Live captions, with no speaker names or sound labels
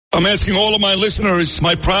I'm asking all of my listeners,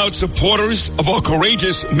 my proud supporters of our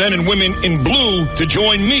courageous men and women in blue, to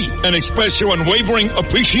join me and express your unwavering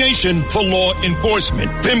appreciation for law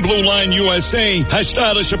enforcement. Thin Blue Line USA has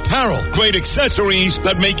stylish apparel, great accessories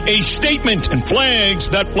that make a statement, and flags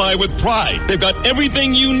that fly with pride. They've got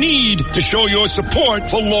everything you need to show your support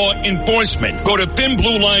for law enforcement. Go to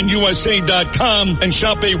thinbluelineusa.com and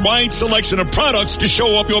shop a wide selection of products to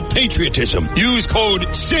show up your patriotism. Use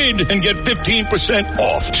code SID and get 15%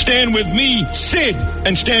 off. Stand with me, Sid,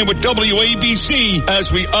 and stand with WABC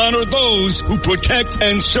as we honor those who protect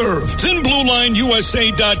and serve.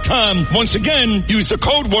 ThinBlueLineUSA.com. Once again, use the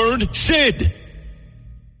code word SID.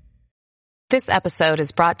 This episode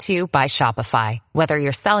is brought to you by Shopify. Whether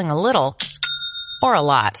you're selling a little or a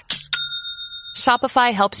lot,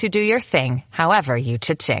 Shopify helps you do your thing, however you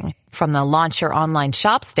cha-ching. From the launch your online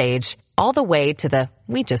shop stage, all the way to the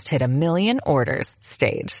we just hit 1 million orders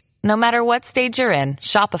stage. No matter what stage you're in,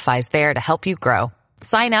 Shopify's there to help you grow.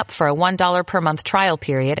 Sign up for a $1 per month trial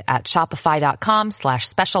period at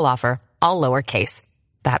shopify.com/special offer, all lowercase.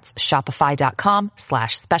 That's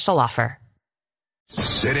shopify.com/special offer.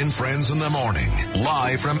 Sid and Friends in the Morning,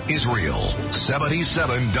 live from Israel,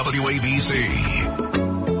 77 WABC.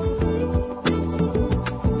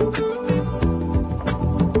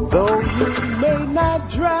 Though you may not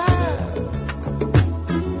drive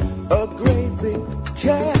a great big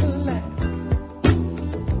Cadillac,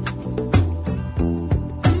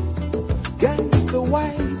 against the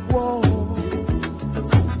white walls,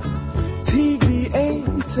 TV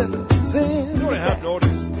antennas in. You know what I have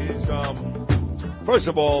noticed is, first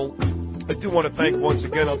of all, I do want to thank once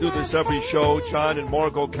again, I'll do this every show, John and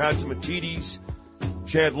Margot Katsimatidis,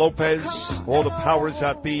 Chad Lopez, all the powers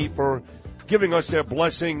that be for giving us their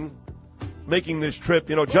blessing, making this trip.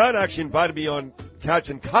 You know, John actually invited me on Katz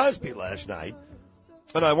and Cosby last night,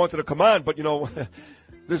 and I wanted to come on, but, you know,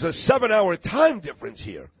 there's a 7-hour time difference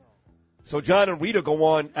here. So John and Rita go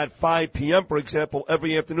on at 5 p.m., for example,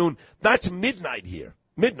 every afternoon. That's midnight here.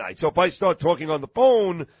 Midnight. So if I start talking on the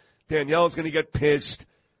phone, Danielle's going to get pissed.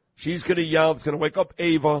 She's going to yell. It's going to wake up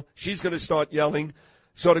Ava. She's going to start yelling.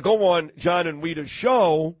 So to go on John and Rita's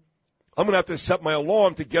show, I'm going to have to set my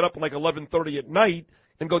alarm to get up at like 11:30 at night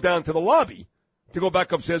and go down to the lobby to go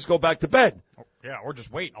back upstairs, go back to bed. Yeah, or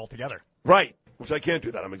just wait altogether. Right, which I can't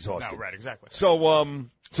do that. I'm exhausted. No, right, exactly. So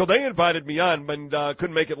so they invited me on, and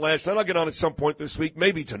couldn't make it last night. I'll get on at some point this week,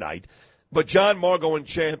 maybe tonight. But John, Margot, and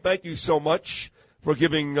Chad, thank you so much for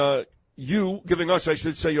giving us, I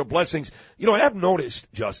should say, your blessings. You know, I have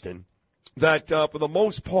noticed, Justin, that for the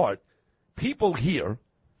most part, people here,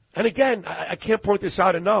 and again, I can't point this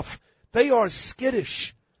out enough, they are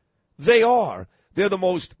skittish. They are. They're the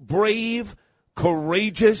most brave,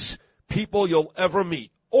 courageous people you'll ever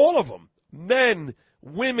meet. All of them. Men,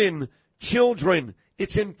 women, children.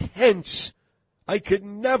 It's intense. I could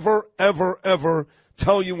never, ever, ever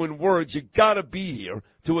tell you in words. You got to be here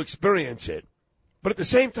to experience it. But at the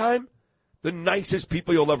same time, the nicest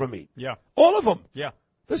people you'll ever meet. Yeah. All of them. Yeah.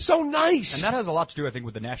 They're so nice. And that has a lot to do, I think,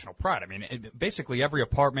 with the national pride. I mean, basically every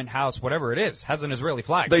apartment, house, whatever it is, has an Israeli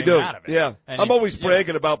flag. They do. Out of it. Yeah. And I'm always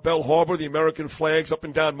bragging about Bell Harbor, the American flags up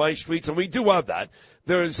and down my streets, and we do have that.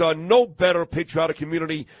 There's no better patriotic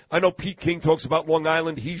community. I know Pete King talks about Long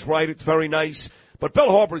Island. He's right. It's very nice. But Bell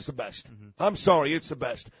Harbor is the best. Mm-hmm. I'm sorry. It's the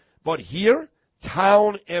best. But here,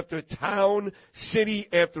 town after town, city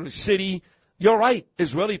after city, you're right.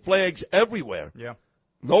 Israeli flags everywhere. Yeah.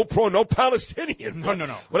 No Palestinian. No.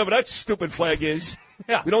 Whatever that stupid flag is.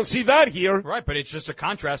 Yeah. We don't see that here. Right, but it's just a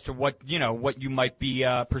contrast to what you might be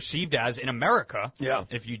perceived as in America. Yeah.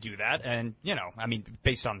 If you do that. And, I mean,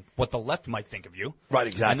 based on what the left might think of you. Right,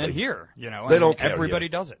 exactly. And then here, they don't care. Everybody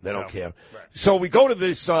does it. They don't care. Right. So we go to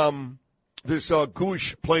this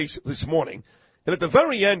Gush place this morning. And at the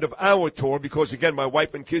very end of our tour, because, again, my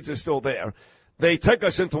wife and kids are still there, they take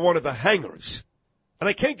us into one of the hangars. And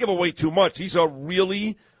I can't give away too much. These are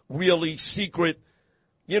really, really secret,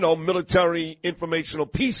 military informational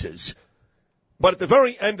pieces. But at the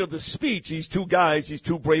very end of the speech, these two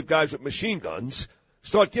brave guys with machine guns,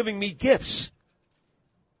 start giving me gifts.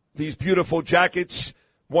 These beautiful jackets,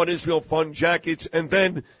 One Israel Fund jackets, and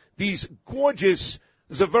then these gorgeous,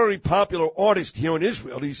 there's a very popular artist here in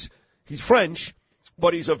Israel. He's French,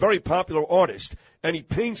 but he's a very popular artist. And he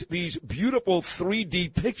paints these beautiful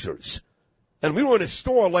 3D pictures. And we were in a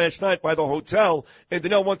store last night by the hotel, and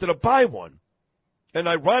Danielle wanted to buy one. And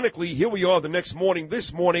ironically, here we are this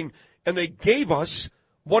morning, and they gave us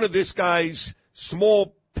one of this guy's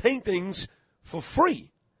small paintings for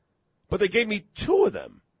free. But they gave me two of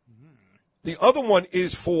them. The other one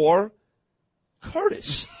is for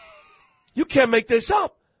Curtis. You can't make this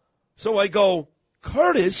up. So I go,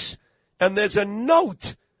 Curtis, and there's a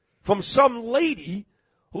note from some lady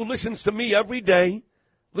who listens to me every day,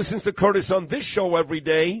 listens to Curtis on this show every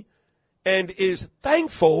day, and is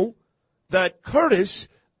thankful that Curtis,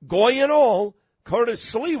 Goy and all,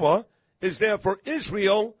 Curtis Sliwa, is there for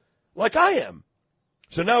Israel like I am.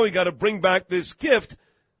 So now we got to bring back this gift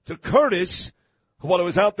to Curtis, who, while I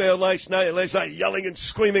was out there last night yelling and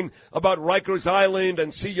screaming about Rikers Island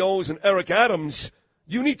and CEOs and Eric Adams,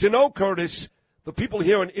 you need to know, Curtis, the people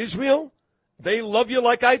here in Israel, they love you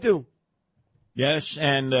like I do. Yes,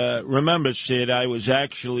 and remember, Sid, I was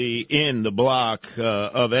actually in the block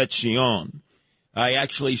of Etzion. I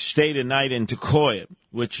actually stayed a night in Tekoa,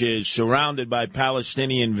 which is surrounded by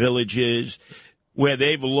Palestinian villages where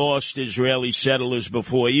they've lost Israeli settlers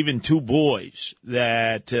before, even 2 boys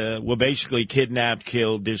that were basically kidnapped,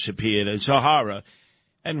 killed, disappeared. It's a horror.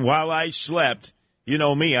 And while I slept, you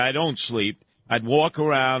know me, I don't sleep, I'd walk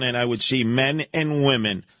around and I would see men and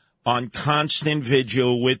women on constant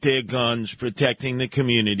vigil with their guns protecting the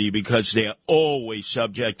community because they're always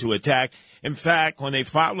subject to attack. In fact, when they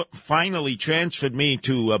finally transferred me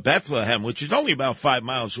to Bethlehem, which is only about 5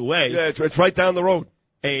 miles away. Yeah, it's right down the road.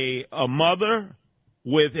 A mother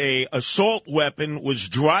with a assault weapon was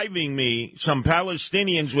driving me. Some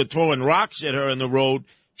Palestinians were throwing rocks at her in the road.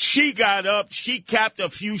 She got up. She capped a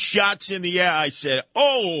few shots in the air. I said,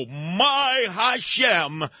 oh, my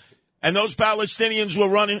Hashem. And those Palestinians were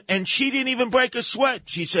running, and she didn't even break a sweat.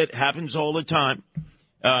 She said, happens all the time.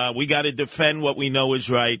 We got to defend what we know is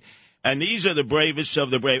right. And these are the bravest of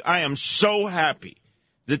the brave. I am so happy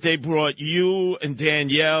that they brought you and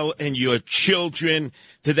Danielle and your children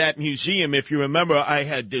to that museum. If you remember, I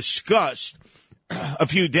had discussed a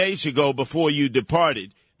few days ago before you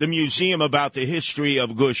departed the museum about the history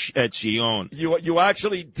of Gush Etzion. You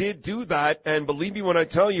actually did do that, and believe me when I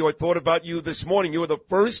tell you, I thought about you this morning. You were the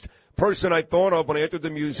first person I thought of when I entered the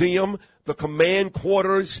museum, the command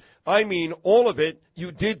quarters. I mean, all of it.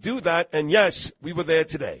 You did do that, and yes, we were there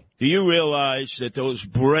today. Do you realize that those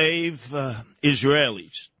brave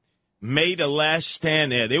Israelis made a last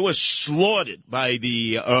stand there? They were slaughtered by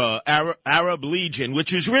the Arab Legion,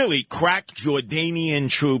 which is really crack Jordanian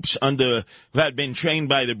troops who had been trained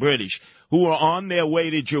by the British, who were on their way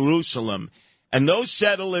to Jerusalem. And those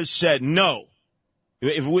settlers said, no.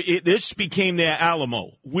 If this became their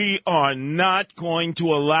Alamo, we are not going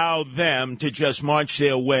to allow them to just march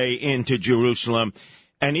their way into Jerusalem.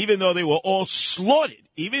 And even though they were all slaughtered,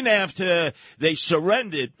 even after they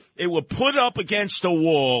surrendered, they were put up against a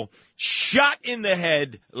wall, shot in the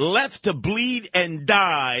head, left to bleed and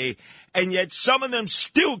die, and yet some of them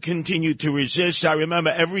still continued to resist. I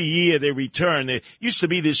remember every year they returned. There used to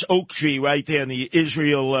be this oak tree right there on the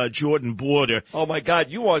Israel-Jordan border. Oh, my God,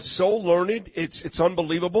 you are so learned. It's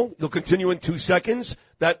unbelievable. You'll continue in 2 seconds.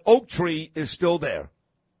 That oak tree is still there.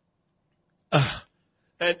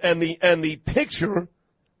 And the picture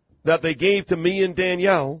that they gave to me and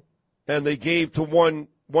Danielle, and they gave to one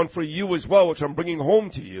for you as well, which I'm bringing home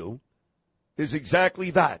to you, is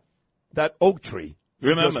exactly that oak tree.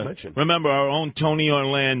 Remember our own Tony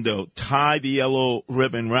Orlando tied the yellow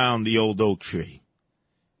ribbon round the old oak tree.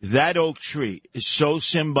 That oak tree is so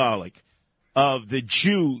symbolic of the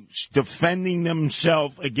Jews defending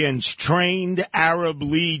themselves against trained Arab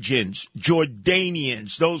legions,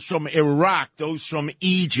 Jordanians, those from Iraq, those from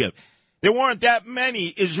Egypt. There weren't that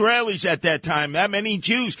many Israelis at that time, that many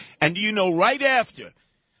Jews. And you know, right after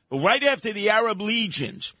the Arab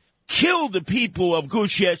legions killed the people of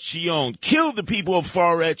Gush Etzion, killed the people of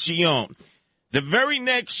Far Etzion, the very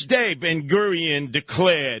next day Ben-Gurion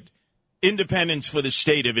declared independence for the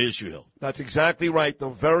state of Israel. That's exactly right. The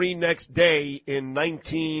very next day in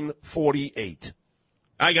 1948.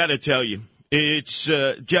 I got to tell you, it's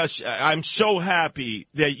I'm so happy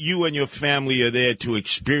that you and your family are there to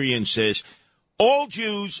experience this. All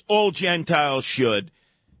Jews, all Gentiles should.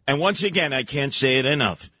 And once again, I can't say it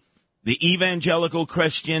enough. The evangelical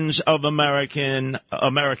Christians of America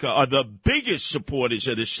are the biggest supporters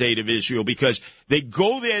of the state of Israel because they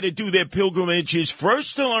go there to do their pilgrimages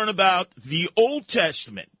first to learn about the Old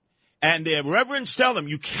Testament. And their reverends tell them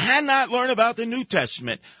you cannot learn about the New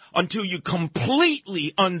Testament until you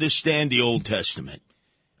completely understand the Old Testament.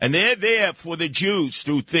 And they're there for the Jews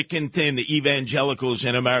through thick and thin, the evangelicals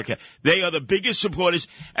in America. They are the biggest supporters.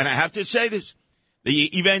 And I have to say this.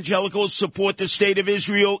 The evangelicals support the state of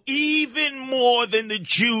Israel even more than the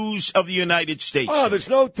Jews of the United States. Oh, there's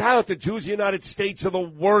no doubt the Jews of the United States are the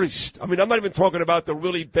worst. I mean, I'm not even talking about the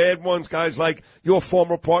really bad ones, guys like your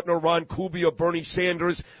former partner, Ron Kuby or Bernie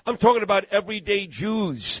Sanders. I'm talking about everyday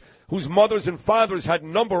Jews whose mothers and fathers had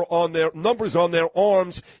numbers on their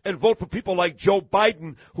arms and vote for people like Joe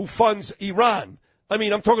Biden who funds Iran. I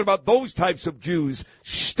mean, I'm talking about those types of Jews,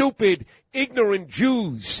 stupid, ignorant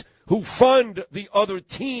Jews who fund the other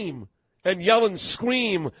team and yell and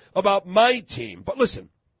scream about my team. But listen,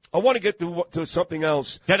 I want to get to something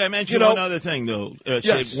else. Can I mention one other thing, though?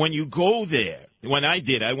 Yes. When you go there, when I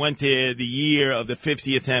went there the year of the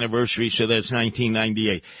 50th anniversary, so that's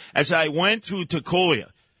 1998. As I went through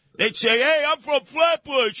Tukwila, they'd say, hey, I'm from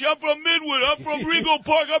Flatbush, I'm from Midwood, I'm from Regal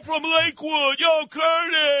Park, I'm from Lakewood, yo,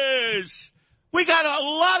 Curtis. We got a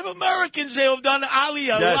lot of Americans there who've done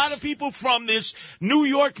Aliyah, Yes. a lot of people from this New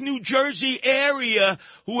York, New Jersey area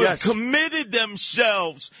who have committed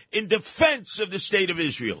themselves in defense of the state of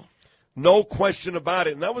Israel. No question about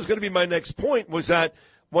it. And that was going to be my next point, was that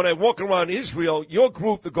when I walk around Israel, your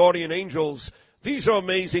group, the Guardian Angels, these are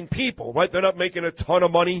amazing people, right? They're not making a ton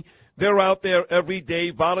of money. They're out there every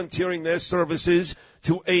day volunteering their services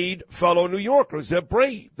to aid fellow New Yorkers. They're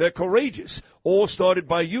brave. They're courageous. All started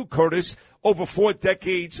by you, Curtis, over 4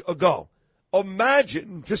 decades ago.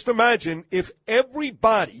 Just imagine if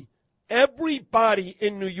everybody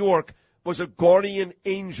in New York was a guardian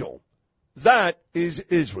angel. That is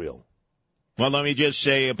Israel. Well, let me just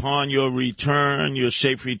say, upon your return, your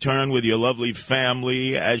safe return with your lovely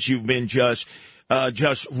family, as you've been just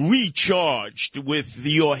recharged with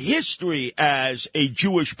your history as a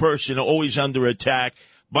Jewish person, always under attack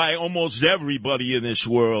by almost everybody in this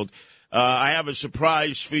world. I have a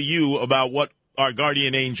surprise for you about what our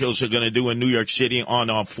guardian angels are going to do in New York City on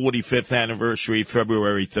our 45th anniversary,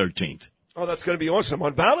 February 13th. Oh, that's going to be awesome.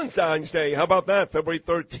 On Valentine's Day, how about that? February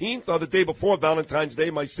 13th, or the day before Valentine's Day,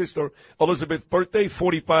 my sister Elizabeth's birthday,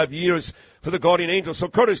 45 years for the Guardian Angel. So,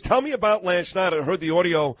 Curtis, tell me about last night. I heard the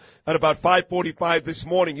audio at about 5:45 this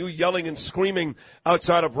morning, you yelling and screaming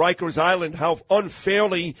outside of Rikers Island how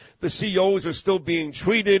unfairly the CEOs are still being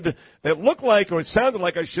treated. It looked like, or it sounded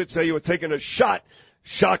like, I should say, you were taking a shot,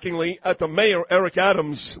 shockingly, at the mayor, Eric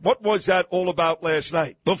Adams. What was that all about last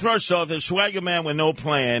night? Well, first off, the swagger man with no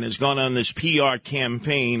plan has gone on this PR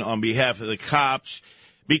campaign on behalf of the cops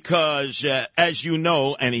because, as you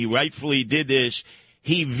know, and he rightfully did this,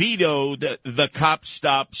 he vetoed the Cop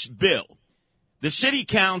Stops bill. The city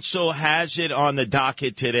council has it on the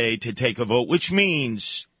docket today to take a vote, which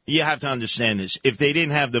means, you have to understand this, if they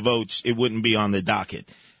didn't have the votes, it wouldn't be on the docket.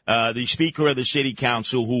 The Speaker of the City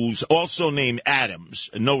Council, who's also named Adams,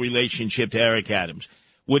 no relationship to Eric Adams,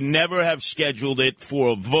 would never have scheduled it for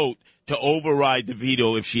a vote to override the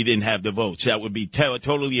veto if she didn't have the votes. That would be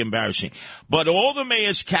totally embarrassing. But all the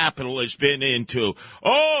mayor's capital has been into,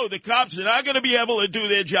 the cops are not going to be able to do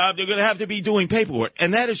their job. They're going to have to be doing paperwork.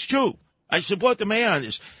 And that is true. I support the mayor on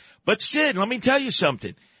this. But, Sid, let me tell you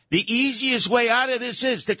something. The easiest way out of this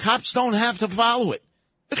is the cops don't have to follow it.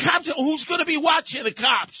 The cops, who's going to be watching the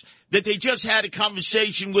cops that they just had a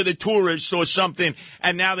conversation with a tourist or something,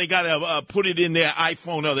 and now they got to put it in their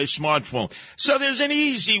iPhone or their smartphone? So there's an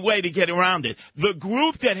easy way to get around it. The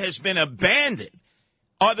group that has been abandoned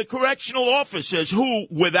are the correctional officers who,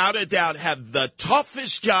 without a doubt, have the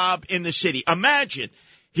toughest job in the city. Imagine,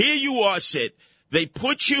 here you are, Sid. They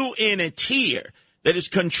put you in a tier that is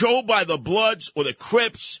controlled by the Bloods or the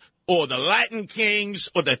Crips or the Latin Kings,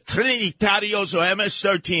 or the Trinitarios, or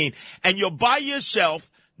MS-13, and you're by yourself,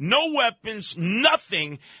 no weapons,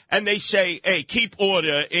 nothing, and they say, hey, keep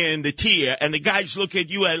order in the tier, and the guys look at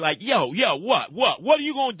you and like, yo, what are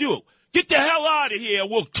you going to do? Get the hell out of here,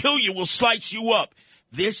 we'll kill you, we'll slice you up.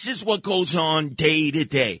 This is what goes on day to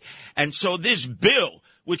day. And so this bill,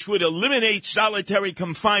 which would eliminate solitary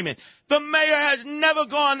confinement, the mayor has never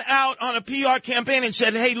gone out on a PR campaign and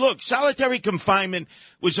said, hey, look, solitary confinement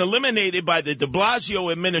was eliminated by the de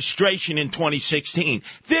Blasio administration in 2016.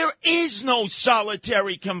 There is no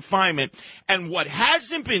solitary confinement. And what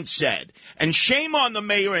hasn't been said, and shame on the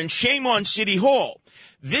mayor and shame on City Hall,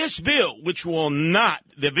 this bill, which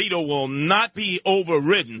the veto will not be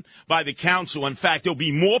overridden by the council. In fact, there'll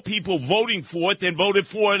be more people voting for it than voted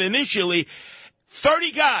for it initially.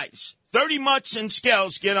 30 guys, 30 mutts and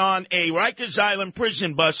scales get on a Rikers Island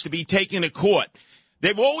prison bus to be taken to court.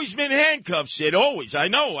 They've always been handcuffed, Sid, always. I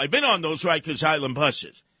know. I've been on those Rikers Island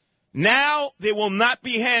buses. Now they will not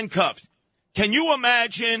be handcuffed. Can you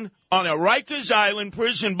imagine on a Rikers Island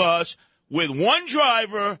prison bus with one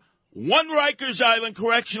driver, one Rikers Island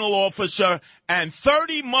correctional officer, and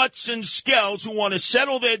 30 mutts and scales who want to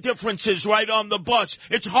settle their differences right on the bus?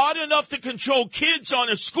 It's hard enough to control kids on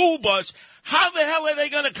a school bus. How the hell are they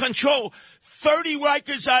going to control 30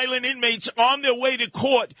 Rikers Island inmates on their way to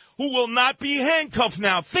court who will not be handcuffed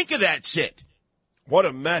now? Think of that, Sid. What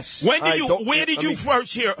a mess. Where did you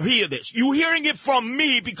first hear this? You hearing it from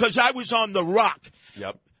me because I was on The Rock.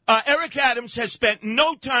 Yep. Eric Adams has spent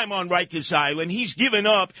no time on Rikers Island. He's given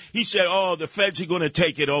up. He said, "Oh, the feds are going to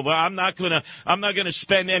take it over. I'm not going to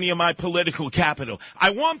spend any of my political capital." I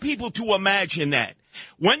want people to imagine that.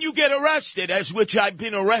 When you get arrested, as which I've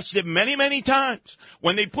been arrested many, many times,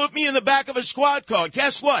 when they put me in the back of a squad car,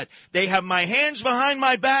 guess what? They have my hands behind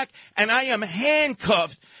my back, and I am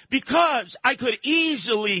handcuffed because I could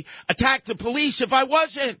easily attack the police if I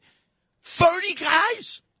wasn't. 30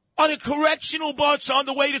 guys on a correctional bus on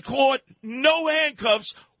the way to court, no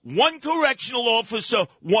handcuffs, one correctional officer,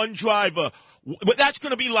 one driver. But that's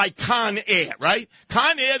going to be like Con Air, right?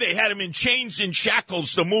 Con Air, they had him in chains and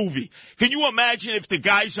shackles, the movie. Can you imagine if the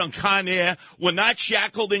guys on Con Air were not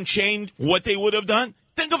shackled and chained, what they would have done?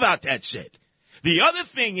 Think about that, Sid. The other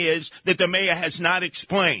thing is that the mayor has not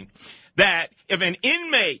explained that if an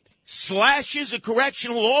inmate slashes a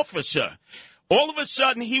correctional officer, all of a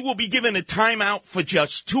sudden, he will be given a timeout for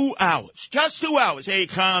just 2 hours. Just 2 hours. Hey,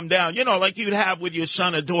 calm down. You know, like you'd have with your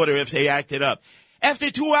son or daughter if they acted up.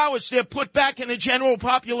 After 2 hours, they're put back in the general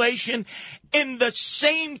population in the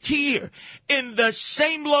same tier, in the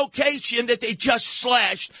same location that they just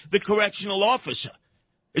slashed the correctional officer.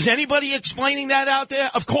 Is anybody explaining that out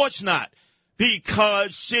there? Of course not.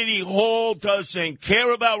 Because City Hall doesn't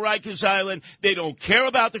care about Rikers Island. They don't care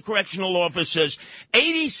about the correctional officers.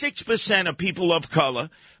 86% of people of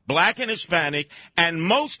color, black and Hispanic, and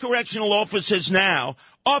most correctional officers now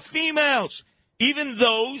are females. Even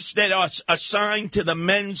those that are assigned to the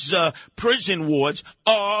men's prison wards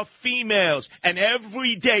are females. And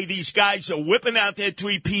every day these guys are whipping out their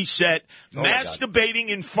three-piece set, masturbating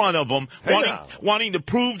in front of them, wanting to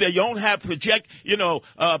prove they don't have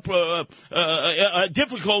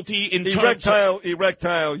difficulty in terms of...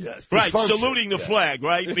 Erectile, yes. Right, saluting the flag,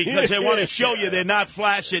 right? Because they want to show you they're not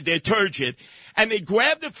flaccid, they're turgid. And they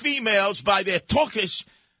grab the females by their tuchus,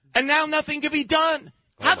 and now nothing can be done.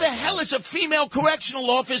 How the hell is a female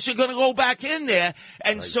correctional officer going to go back in there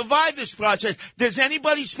and survive this process? Does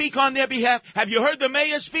anybody speak on their behalf? Have you heard the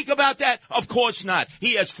mayor speak about that? Of course not.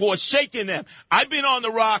 He has forsaken them. I've been on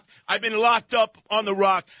the Rock. I've been locked up on the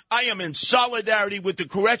Rock. I am in solidarity with the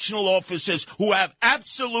correctional officers who have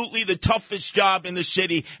absolutely the toughest job in the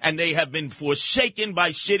city, and they have been forsaken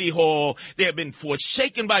by City Hall. They have been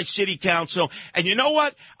forsaken by City Council. And you know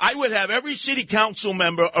what? I would have every City Council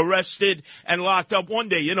member arrested and locked up one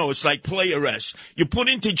day. You know, it's like play arrest. You put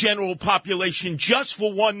into general population just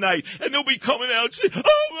for one night, and they'll be coming out and saying,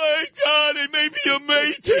 "Oh, my God, they made me a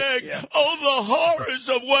Maytag." Yeah. Oh, the horrors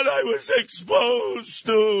of what I was exposed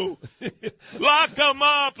to. Lock them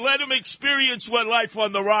up. Let them experience what life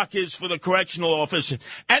on the Rock is for the correctional officer.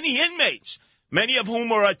 And the inmates, many of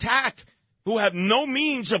whom are attacked, who have no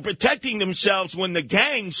means of protecting themselves when the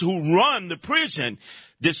gangs who run the prison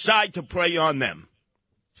decide to prey on them.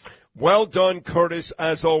 Well done, Curtis,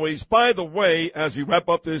 as always. By the way, as we wrap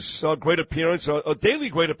up this great appearance, a daily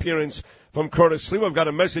great appearance from Curtis Sliwa, I've got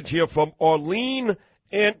a message here from Arlene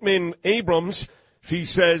Antman Abrams. She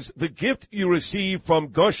says, "The gift you received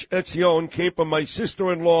from Gush Etzion came from my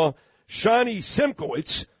sister-in-law, Shani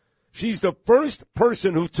Simkowitz. She's the first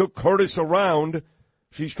person who took Curtis around.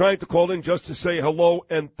 She's trying to call in just to say hello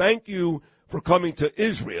and thank you for coming to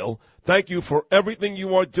Israel. Thank you for everything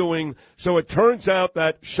you are doing." So it turns out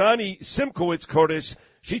that Shani Simkowitz, Curtis,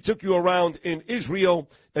 she took you around in Israel,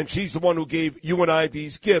 and she's the one who gave you and I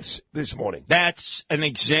these gifts this morning. That's an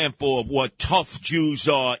example of what tough Jews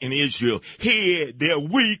are in Israel. Here, they're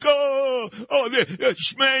weak. They're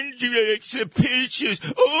schmendricks and pitches.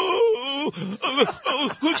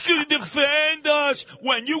 Who's going to defend us?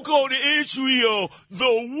 When you go to Israel, the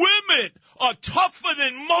women are tougher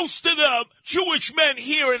than most of the Jewish men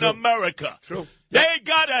here in America. True. They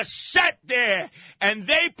got to sit there, and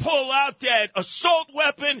they pull out that assault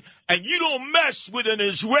weapon, and you don't mess with an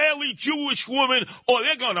Israeli Jewish woman, or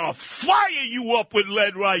they're going to fire you up with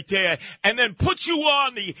lead right there, and then put you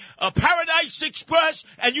on the Paradise Express,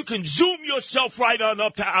 and you can zoom yourself right on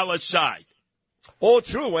up to our side. All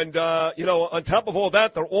true, and, on top of all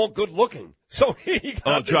that, they're all good looking. So he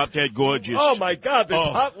got drop dead gorgeous. Oh, my God, this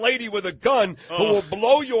hot lady with a gun who will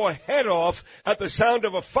blow your head off at the sound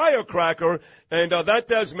of a firecracker, and that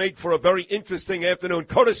does make for a very interesting afternoon.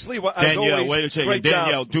 Curtis Sliwa, as Danielle, always, wait a second. great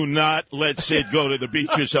Danielle, job. do not let Sid go to the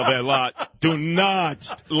beaches of Eilat. Do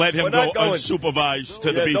not let him go unsupervised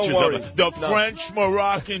to the beaches of Eilat. The French,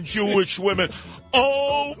 Moroccan, Jewish women.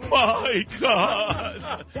 Oh, my God.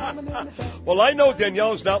 Well, I know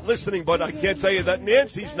Danielle's not listening, but I can't tell you that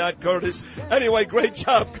Nancy's not, Curtis. Anyway, great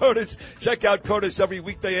job, Curtis. Check out Curtis every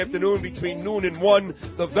weekday afternoon between noon and 1.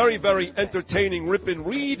 The very, very entertaining Rip and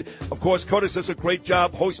Read. Of course, Curtis does a great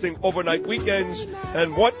job hosting overnight weekends.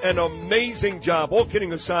 And what an amazing job, all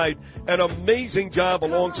kidding aside, an amazing job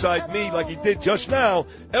alongside me like he did just now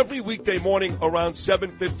every weekday morning around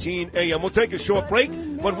 7:15 a.m. We'll take a short break.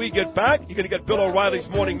 When we get back, you're going to get Bill O'Reilly's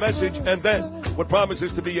morning message, and then what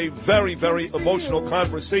promises to be a very, very emotional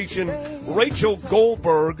conversation. Rachel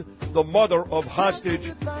Goldberg, the mother of hostage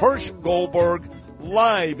Hirsch Goldberg,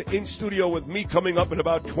 live in studio with me coming up in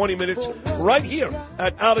about 20 minutes right here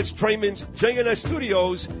at Alex Trayman's J&S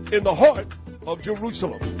Studios in the heart of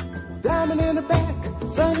Jerusalem. Diamond in the back,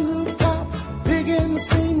 sunroof top, big in the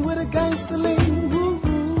scene with a gangster lean.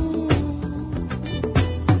 Woo-hoo.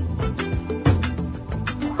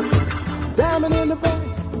 Diamond in the back,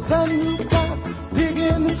 sunroof top, big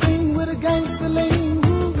in the scene with a gangster lean.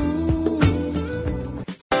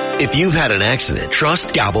 If you've had an accident, trust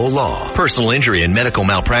Gabo Law. Personal injury and medical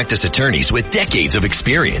malpractice attorneys with decades of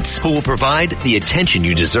experience who will provide the attention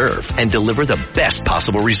you deserve and deliver the best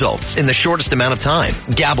possible results in the shortest amount of time.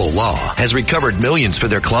 Gabo Law has recovered millions for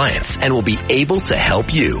their clients and will be able to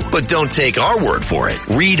help you. But don't take our word for it.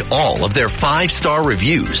 Read all of their 5-star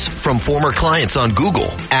reviews from former clients on Google,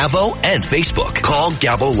 Avo, and Facebook. Call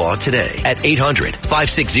Gabo Law today at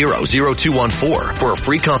 800-560-0214 for a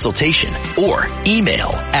free consultation or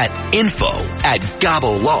email at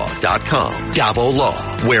info@gabolaw.com. Gabo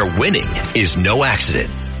Law, where winning is no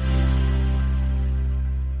accident.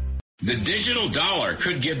 The digital dollar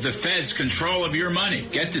could give the feds control of your money.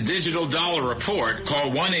 Get the digital dollar report.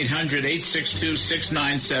 Call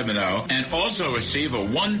 1-800-862-6970 and also receive a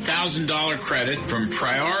 $1,000 credit from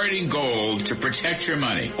Priority Gold to protect your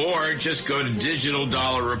money. Or just go to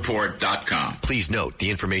digitaldollarreport.com. Please note the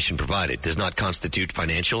information provided does not constitute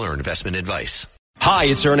financial or investment advice. Hi,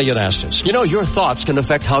 it's Ernie Anastas. You know, your thoughts can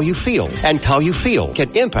affect how you feel, and how you feel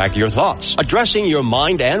can impact your thoughts. Addressing your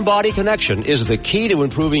mind and body connection is the key to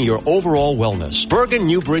improving your overall wellness. Bergen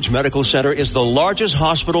Newbridge Medical Center is the largest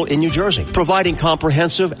hospital in New Jersey, providing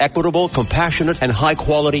comprehensive, equitable, compassionate, and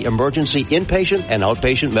high-quality emergency inpatient and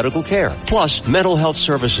outpatient medical care, plus mental health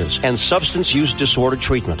services and substance use disorder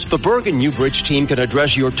treatment. The Bergen Newbridge team can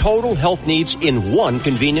address your total health needs in one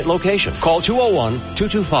convenient location. Call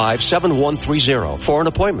 201-225-7130. For an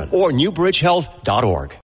appointment or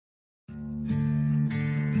newbridgehealth.org.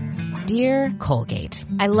 Dear Colgate,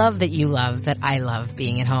 I love that you love that I love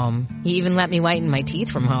being at home. You even let me whiten my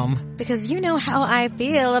teeth from home because you know how I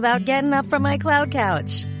feel about getting up from my cloud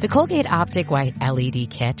couch. The Colgate Optic White LED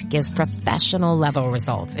Kit gives professional level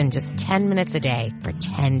results in just 10 minutes a day for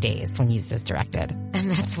 10 days when used as directed.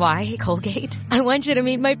 And that's why, Colgate, I want you to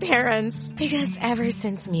meet my parents. Because ever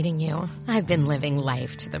since meeting you, I've been living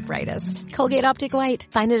life to the brightest. Colgate Optic White.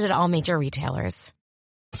 Find it at all major retailers.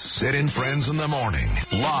 Sid and Friends in the Morning,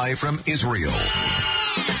 live from Israel.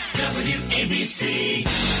 WABC.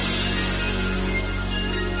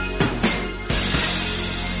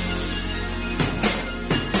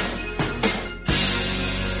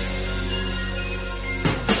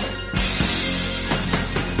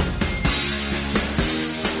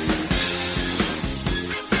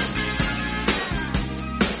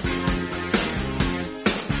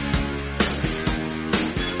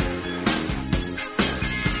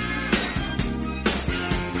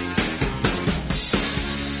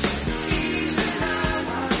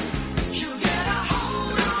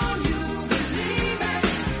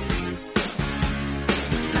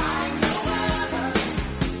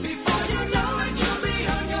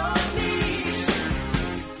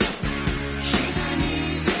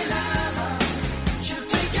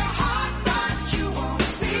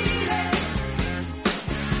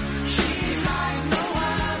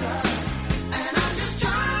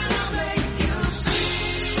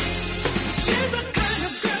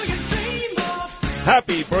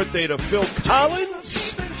 Happy birthday to Phil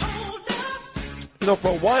Collins. You know,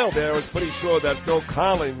 for a while there, I was pretty sure that Phil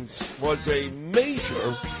Collins was a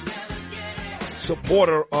major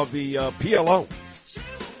supporter of the PLO.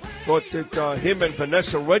 Thought that him and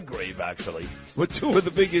Vanessa Redgrave, actually, were two of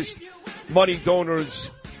the biggest money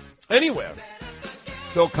donors anywhere.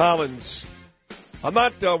 Phil Collins, I'm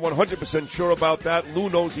not 100% sure about that. Lou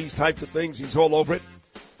knows these types of things. He's all over it.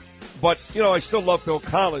 But, you know, I still love Phil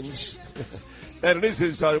Collins. And it is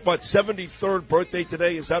his, 73rd birthday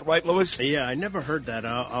today. Is that right, Louis? Yeah, I never heard that.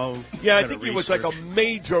 I think he was like a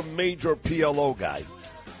major PLO guy.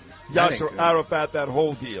 Yasser Arafat, that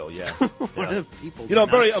whole deal, yeah. What if people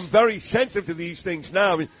I'm very sensitive to these things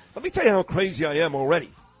now. I mean, let me tell you how crazy I am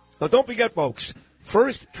already. Now, don't forget, folks,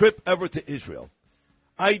 first trip ever to Israel.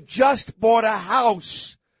 I just bought a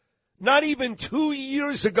house not even 2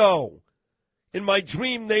 years ago in my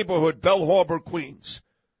dream neighborhood, Bell Harbor, Queens.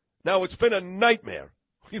 Now, it's been a nightmare.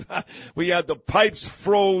 We had the pipes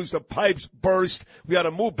froze, the pipes burst. We had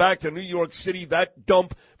to move back to New York City, that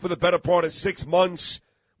dump, for the better part of 6 months.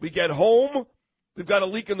 We get home, we've got a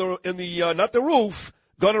leak in the not the roof.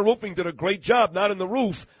 Gunner Roofing did a great job, not in the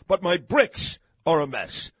roof, but my bricks are a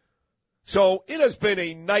mess. So it has been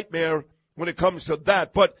a nightmare when it comes to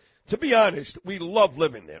that. But to be honest, we love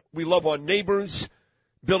living there. We love our neighbors.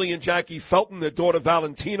 Billy and Jackie Felton, their daughter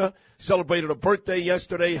Valentina, celebrated a birthday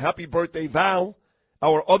yesterday. Happy birthday, Val.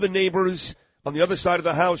 Our other neighbors on the other side of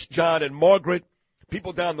the house, John and Margaret.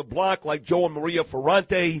 People down the block like Joe and Maria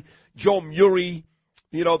Ferrante, Joe Muri,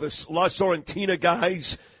 the La Sorrentina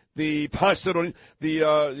guys, the Pastor, the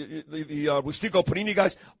Rustico Panini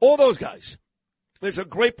guys, all those guys. It's a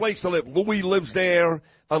great place to live. Louis lives there.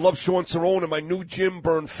 I love Sean Cerrone and my new gym,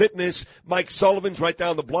 Burn Fitness. Mike Sullivan's right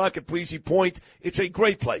down the block at Breezy Point. It's a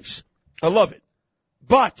great place. I love it.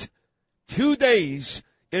 But 2 days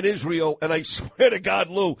in Israel, and I swear to God,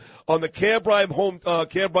 Lou, on the cab ride home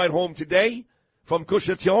today from Gush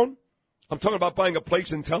Etzion, I'm talking about buying a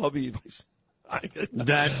place in Tel Aviv.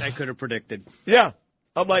 That I could have predicted. Yeah.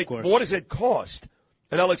 I'm like, what does it cost?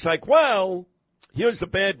 And Alex like, well, here's the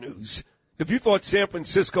bad news. If you thought San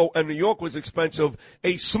Francisco and New York was expensive,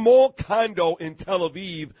 a small condo in Tel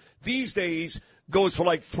Aviv these days goes for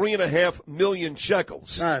like 3.5 million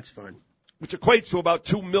shekels. That's fine. Which equates to about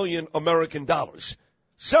 $2 million American dollars.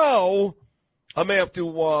 So I may have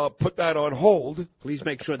to put that on hold. Please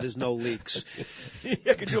make sure there's no leaks.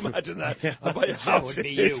 Yeah, could you imagine that? I buy a house would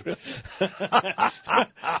be in you. Israel.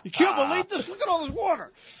 You can't believe this? Look at all this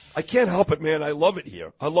water. I can't help it, man. I love it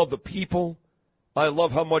here. I love the people. I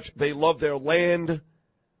love how much they love their land.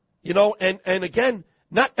 And again,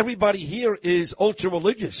 not everybody here is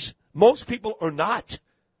ultra-religious. Most people are not.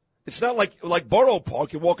 It's not like Borough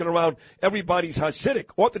Park. You're walking around, everybody's Hasidic,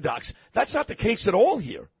 Orthodox. That's not the case at all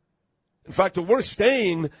here. In fact, we're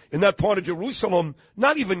staying in that part of Jerusalem,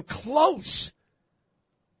 not even close.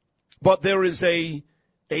 But there is a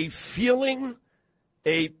feeling,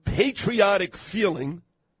 a patriotic feeling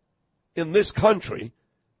in this country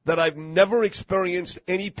that I've never experienced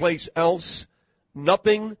anyplace else.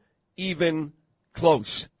 Nothing even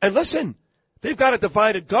close. And listen, they've got a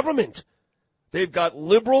divided government. They've got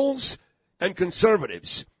liberals and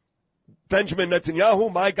conservatives. Benjamin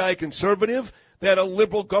Netanyahu, my guy, conservative, they had a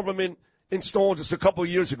liberal government installed just a couple of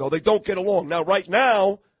years ago. They don't get along. Now, right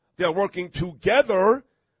now, they're working together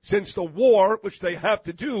since the war, which they have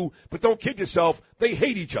to do, but don't kid yourself, they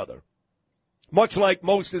hate each other. Much like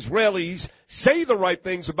most Israelis say the right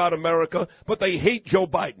things about America, but they hate Joe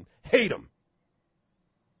Biden. Hate him.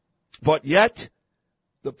 But yet,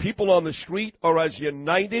 the people on the street are as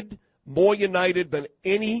united, more united than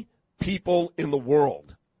any people in the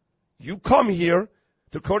world. You come here,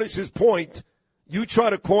 to Curtis's point, you try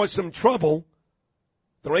to cause some trouble,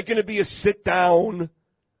 there ain't going to be a sit down.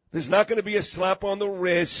 There's not going to be a slap on the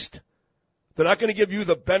wrist. They're not going to give you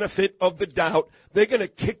the benefit of the doubt. They're going to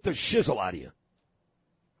kick the shizzle out of you.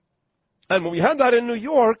 And when we had that in New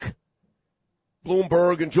York,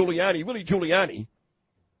 Bloomberg and Giuliani, really Giuliani,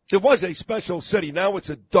 it was a special city. Now it's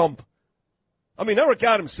a dump. I mean, Eric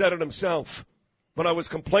Adams said it himself when I was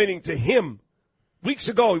complaining to him weeks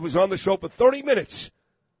ago. He was on the show for 30 minutes.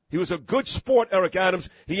 He was a good sport, Eric Adams.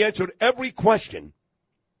 He answered every question.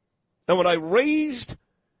 And when I raised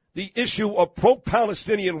the issue of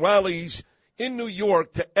pro-Palestinian rallies in New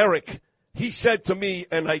York to Eric, he said to me,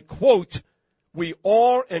 and I quote, "We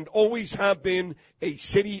are and always have been a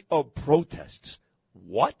city of protests."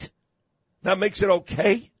 What? That makes it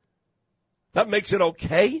okay? That makes it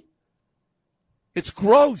okay? It's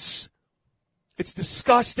gross. It's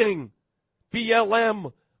disgusting.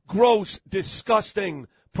 BLM, gross, disgusting.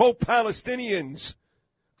 Pro-Palestinians,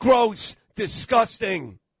 gross,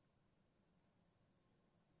 disgusting.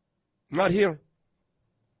 Not here.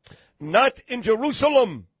 Not in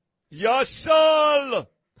Jerusalem. Yasal.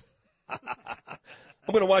 I'm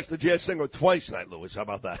going to watch the Jazz Singer twice tonight, Louis. How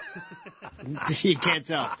about that? You can't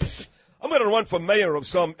tell. I'm going to run for mayor of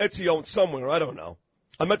some Etzion somewhere. I don't know.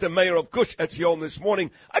 I met the mayor of Gush Etzion this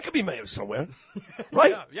morning. I could be mayor somewhere,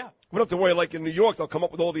 right? Yeah. We don't have to worry like in New York they'll come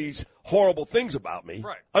up with all these horrible things about me.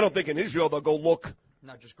 Right. I don't think in Israel they'll go look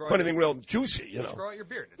just grow for anything real juicy, you know. Just grow out your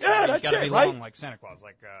beard. Yeah, that's gotta it, be right? long like Santa Claus,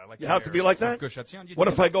 like you have to be like that? Gush Etzion. What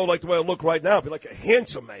if I go like the way I look right now? Be like a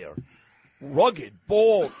handsome mayor. rugged,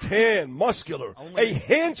 bald, tan, muscular, a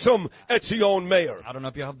handsome Etzion mayor. I don't know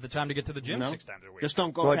if you have the time to get to the gym 6 times a week. Just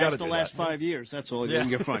don't go past the last 5 years. That's all. Then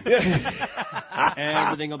you're fine.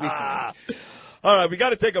 Everything will be fine. All right, we got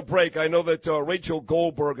to take a break. I know that Rachel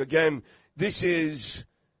Goldberg, again, this is,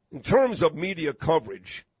 in terms of media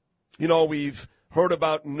coverage, you know, we've heard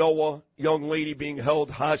about Noah, young lady being held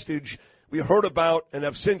hostage. We heard about, and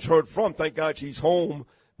have since heard from, thank God she's home,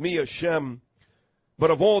 Mia Shem. But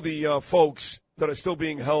of all the folks that are still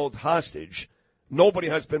being held hostage, nobody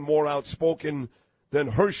has been more outspoken than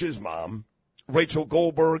Hirsch's mom, Rachel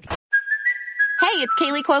Goldberg. Hey, it's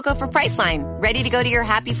Kaylee Cuoco for Priceline. Ready to go to your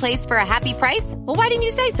happy place for a happy price? Well, why didn't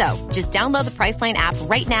you say so? Just download the Priceline app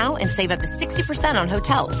right now and save up to 60% on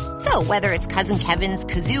hotels. So whether it's Cousin Kevin's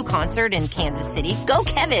Kazoo Concert in Kansas City, go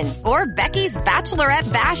Kevin, or Becky's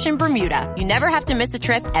Bachelorette Bash in Bermuda, you never have to miss a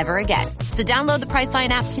trip ever again. So download the Priceline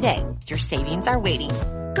app today. Your savings are waiting.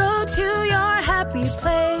 Go to your happy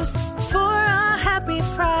place for a happy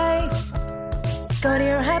price. Go to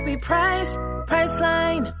your happy price,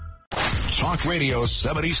 Priceline. Talk Radio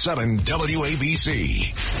 77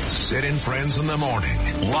 WABC. Sid and Friends in the Morning.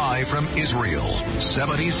 Live from Israel.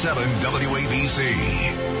 77 WABC.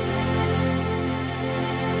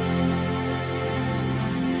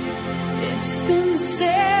 It's been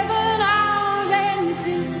 7 hours and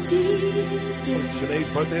 50 days.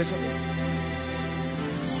 Sinead's birthday or something?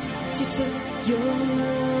 Since you took your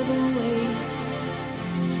love away.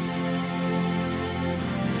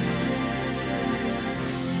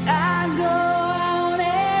 I go out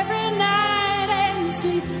every night and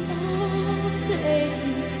sleep all day.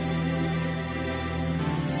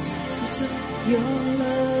 Since you took your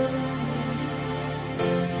love away.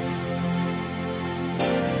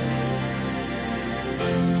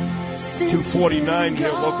 2:49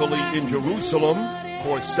 here locally in Jerusalem. Of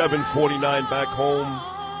course, 7:49 back home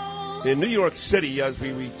in New York City as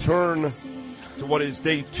we return to what is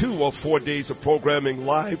day 2 of 4 days of programming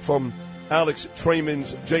live from Alex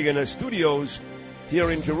Trayman's JNS Studios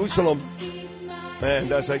here in Jerusalem.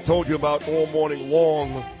 And as I told you about all morning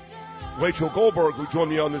long, Rachel Goldberg, who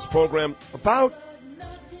joined me on this program about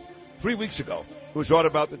 3 weeks ago, it was right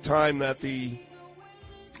about the time that the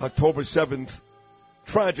October 7th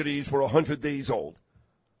tragedies were 100 days old.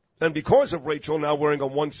 And because of Rachel now wearing a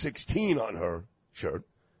 116 on her shirt,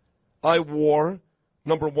 I wore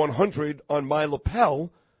number 100 on my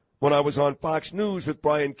lapel when I was on Fox News with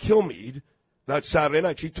Brian Kilmeade that Saturday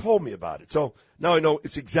night. She told me about it. So now I know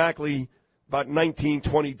it's exactly about 19,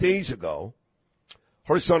 20 days ago.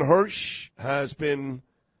 Her son Hirsch has been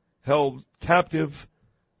held captive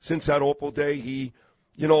since that awful day. He,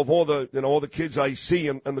 of all the kids I see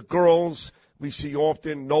and the girls we see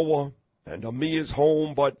often, Noah and Amia's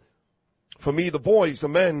home. But for me, the boys, the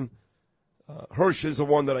men, Hirsch is the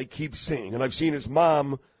one that I keep seeing. And I've seen his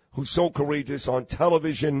mom, who's so courageous, on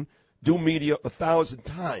television, do media 1,000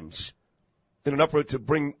 times in an effort to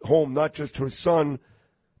bring home not just her son,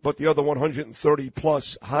 but the other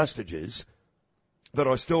 130-plus hostages that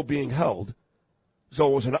are still being held.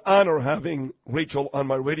 So it was an honor having Rachel on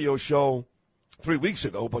my radio show 3 weeks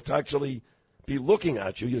ago, but to actually be looking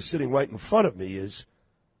at you, you're sitting right in front of me, is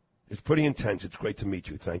pretty intense. It's great to meet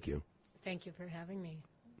you. Thank you. Thank you for having me.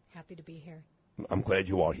 Happy to be here. I'm glad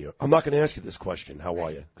you are here. I'm not going to ask you this question, how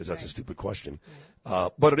are you, because that's a stupid question.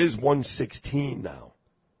 But it is 116 now.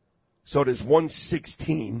 So does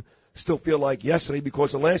 116 still feel like yesterday?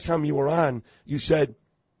 Because the last time you were on, you said,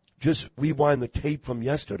 just rewind the tape from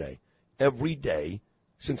yesterday. Every day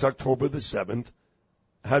since October the 7th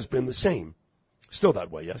has been the same. Still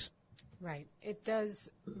that way, yes? Right. It does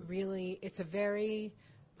really, it's a very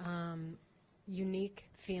unique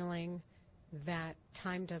feeling that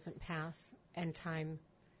time doesn't pass and time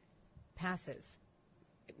passes,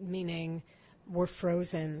 meaning we're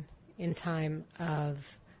frozen in time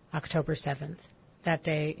of October 7th. That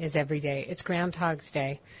day is every day. It's Groundhog's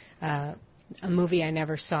Day, a movie I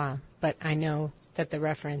never saw, but I know that the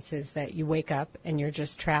reference is that you wake up and you're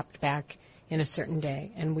just trapped back in a certain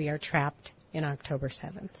day, and we are trapped in October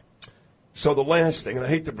 7th. So the last thing, and I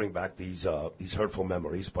hate to bring back these hurtful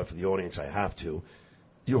memories, but for the audience I have to.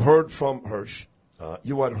 You heard from Hirsch.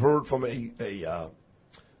 You had heard from a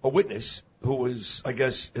witness who was, I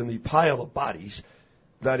guess, in the pile of bodies,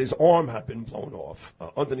 that his arm had been blown off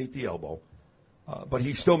underneath the elbow. But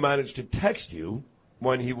he still managed to text you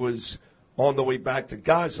when he was on the way back to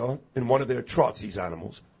Gaza in one of their trucks, these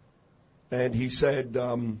animals. And he said,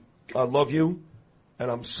 I love you, and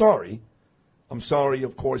I'm sorry. I'm sorry,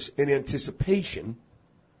 of course, in anticipation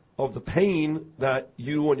of the pain that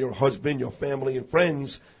you and your husband, your family, and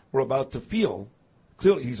friends were about to feel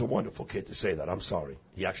clearly he's a wonderful kid to say that. I'm sorry.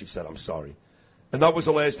 He actually said, I'm sorry. And that was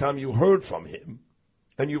the last time you heard from him.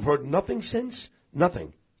 And you've heard nothing since?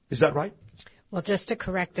 Nothing. Is that right? Well, just to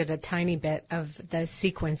correct it a tiny bit of the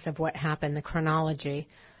sequence of what happened, the chronology,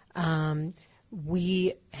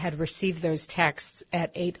 we had received those texts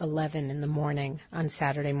at 8:11 in the morning on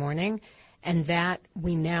Saturday morning, and that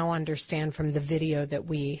we now understand from the video that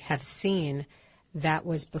we have seen that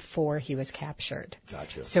was before he was captured.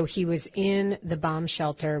 Gotcha. So he was in the bomb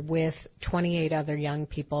shelter with 28 other young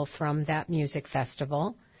people from that music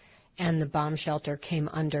festival, and the bomb shelter came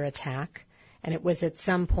under attack, and it was at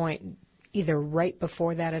some point either right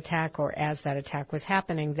before that attack or as that attack was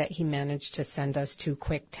happening that he managed to send us 2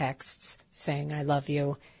 quick texts saying, I love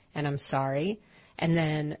you and I'm sorry. And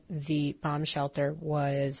then the bomb shelter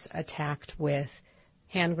was attacked with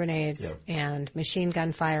hand grenades and machine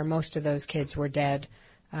gun fire. Most of those kids were dead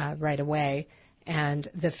right away. And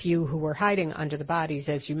the few who were hiding under the bodies,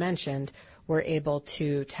 as you mentioned, were able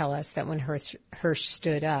to tell us that when Hirsch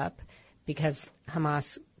stood up, because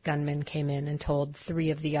Hamas gunmen came in and told 3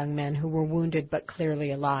 of the young men who were wounded but clearly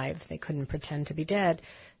alive, they couldn't pretend to be dead,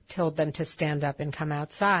 told them to stand up and come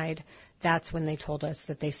outside. That's when they told us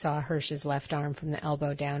that they saw Hirsch's left arm from the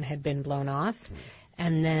elbow down had been blown off.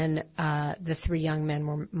 And then the 3 young men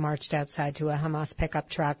were marched outside to a Hamas pickup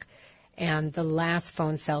truck. And the last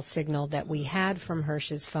phone cell signal that we had from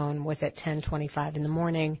Hirsch's phone was at 10:25 in the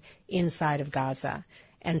morning inside of Gaza.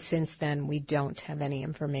 And since then, we don't have any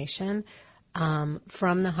information.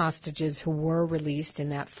 From the hostages who were released in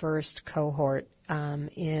that first cohort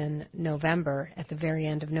in November, at the very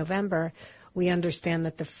end of November, we understand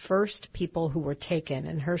that the first people who were taken,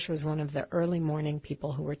 and Hirsch was one of the early morning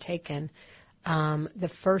people who were taken,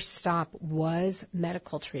 the first stop was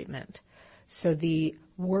medical treatment. So the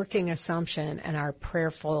working assumption and our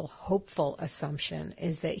prayerful, hopeful assumption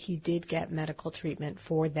is that he did get medical treatment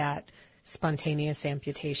for that spontaneous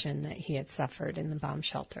amputation that he had suffered in the bomb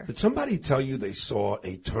shelter. Did somebody tell you they saw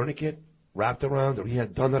a tourniquet wrapped around, or he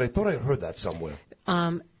had done that? I thought I heard that somewhere.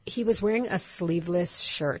 He was wearing a sleeveless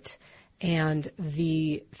shirt, and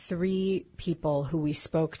the 3 people who we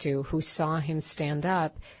spoke to who saw him stand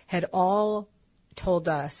up had all told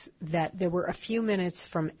us that there were a few minutes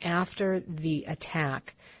from after the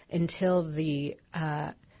attack until the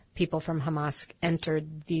people from Hamas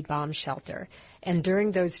entered the bomb shelter. And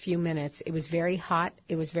during those few minutes, it was very hot,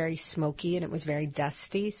 it was very smoky, and it was very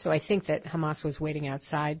dusty. So I think that Hamas was waiting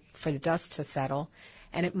outside for the dust to settle.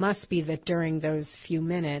 And it must be that during those few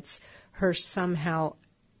minutes, Hirsch somehow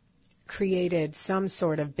created some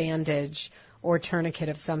sort of bandage or tourniquet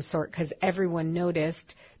of some sort, because everyone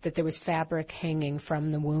noticed that there was fabric hanging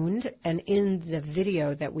from the wound. And in the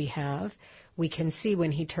video that we have, we can see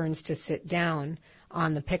when he turns to sit down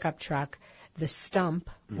on the pickup truck, the stump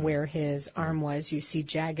where his arm was, you see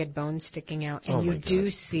jagged bones sticking out, and you do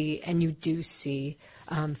see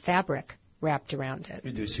fabric wrapped around it.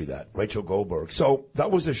 You do see that, Rachel Goldberg. So that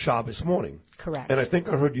was a Shabbos morning. Correct. And I think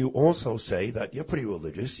I heard you also say that you're pretty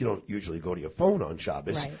religious. You don't usually go to your phone on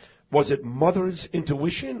Shabbos. Right. Was it mother's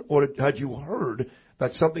intuition, or had you heard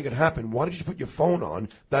that something had happened? Why did you put your phone on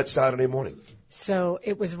that Saturday morning? So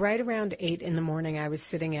it was right around 8 in the morning. I was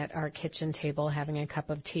sitting at our kitchen table having a cup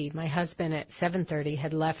of tea. My husband at 7:30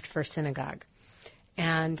 had left for synagogue.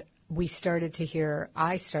 And I started to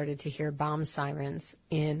hear bomb sirens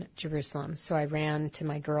in Jerusalem. So I ran to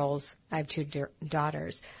my girls. I have 2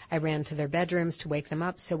 daughters. I ran to their bedrooms to wake them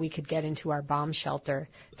up so we could get into our bomb shelter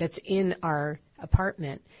that's in our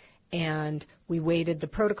apartment. And we waited. The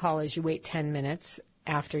protocol is you wait 10 minutes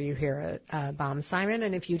after you hear a bomb siren,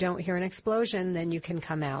 and if you don't hear an explosion, then you can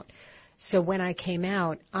come out. So when I came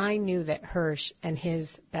out, I knew that Hirsch and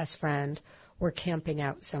his best friend were camping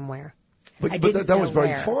out somewhere. But that was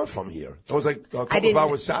very far from here. That was like a couple of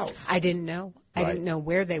hours south. I didn't know. I didn't know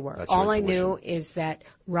where they were. That's all I knew is that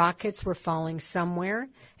rockets were falling somewhere,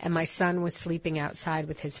 and my son was sleeping outside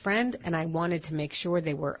with his friend, and I wanted to make sure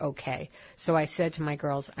they were okay. So I said to my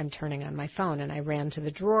girls, I'm turning on my phone, and I ran to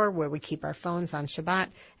the drawer where we keep our phones on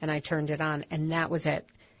Shabbat, and I turned it on, and that was at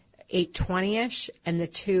 8:20ish, and the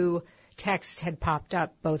 2 texts had popped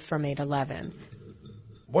up, both from 8:11.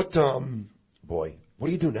 What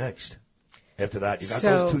do you do next? After that, you got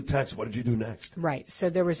those 2 texts. What did you do next? Right.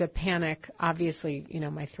 So there was a panic. Obviously,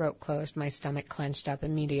 my throat closed, my stomach clenched up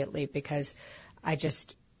immediately because I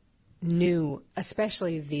just knew,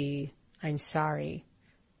 especially the I'm sorry,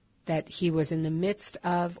 that he was in the midst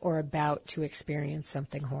of or about to experience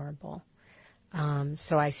something horrible.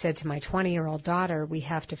 So I said to my 20-year-old daughter, we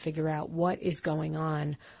have to figure out what is going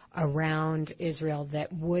on. around Israel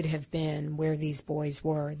that would have been where these boys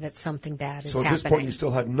were, that something bad is happening. So at this point, you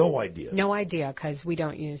still had no idea? No idea, because we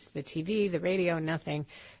don't use the TV, the radio, nothing.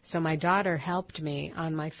 So my daughter helped me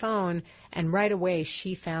on my phone, and right away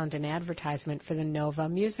she found an advertisement for the Nova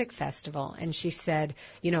Music Festival. And she said,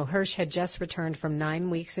 you know, Hirsch had just returned from 9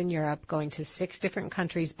 weeks in Europe, going to 6 different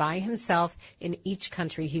countries by himself. In each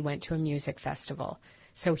country, he went to a music festival.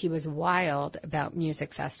 So he was wild about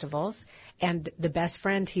music festivals. And the best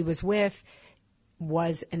friend he was with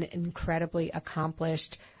was an incredibly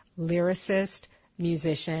accomplished lyricist,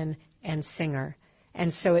 musician, and singer.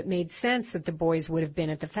 And so it made sense that the boys would have been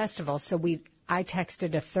at the festival. So I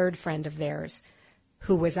texted a third friend of theirs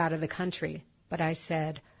who was out of the country. But I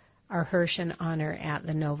said, are Hirsch and Honor at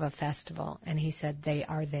the Nova Festival? And he said, they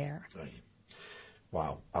are there.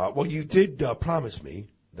 Wow. Well, you did promise me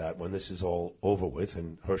that when this is all over with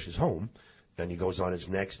and Hirsch is home and he goes on his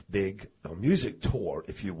next big music tour,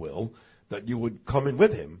 if you will, that you would come in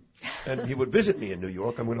with him and he would visit me in New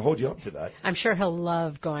York. I'm going to hold you up to that. I'm sure he'll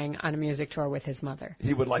love going on a music tour with his mother.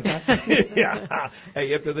 He would like that? Yeah.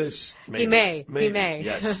 Hey, after this, maybe. He may.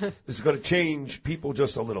 Yes. This is going to change people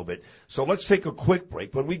just a little bit. So let's take a quick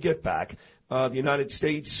break. When we get back, the United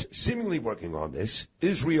States seemingly working on this,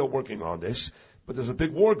 Israel working on this, but there's a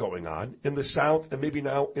big war going on in the south and maybe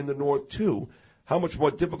now in the north, too. How much more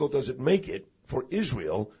difficult does it make it for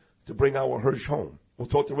Israel to bring our Hirsch home? We'll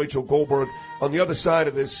talk to Rachel Goldberg on the other side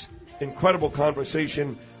of this incredible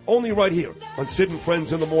conversation, only right here on Sid and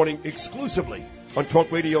Friends in the Morning, exclusively on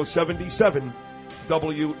Talk Radio 77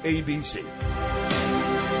 WABC.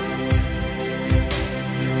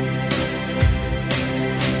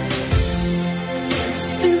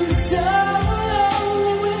 It's been so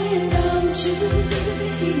lonely without you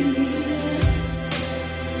here,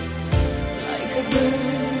 like a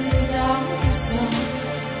bird without a song.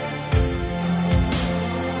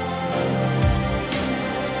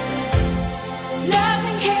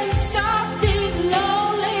 Nothing can stop these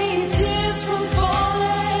lonely tears from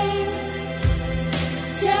falling.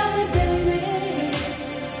 Tell me, baby,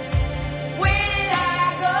 where did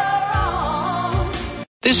I go wrong?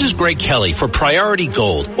 This is Greg Kelly for Priority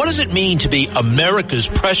Gold. What does it mean to be America's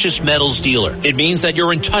precious metals dealer? It means that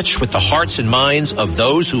you're in touch with the hearts and minds of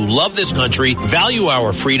those who love this country, value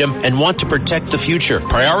our freedom, and want to protect the future.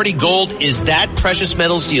 Priority Gold is that precious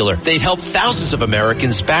metals dealer. They've helped thousands of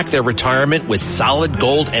Americans back their retirement with solid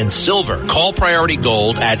gold and silver. Call Priority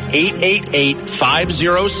Gold at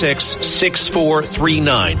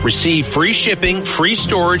 888-506-6439. Receive free shipping, free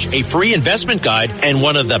storage, a free investment guide, and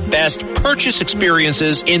one of the best purchase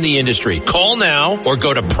experiences in the industry. Call now or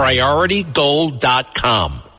go to PriorityGold.com.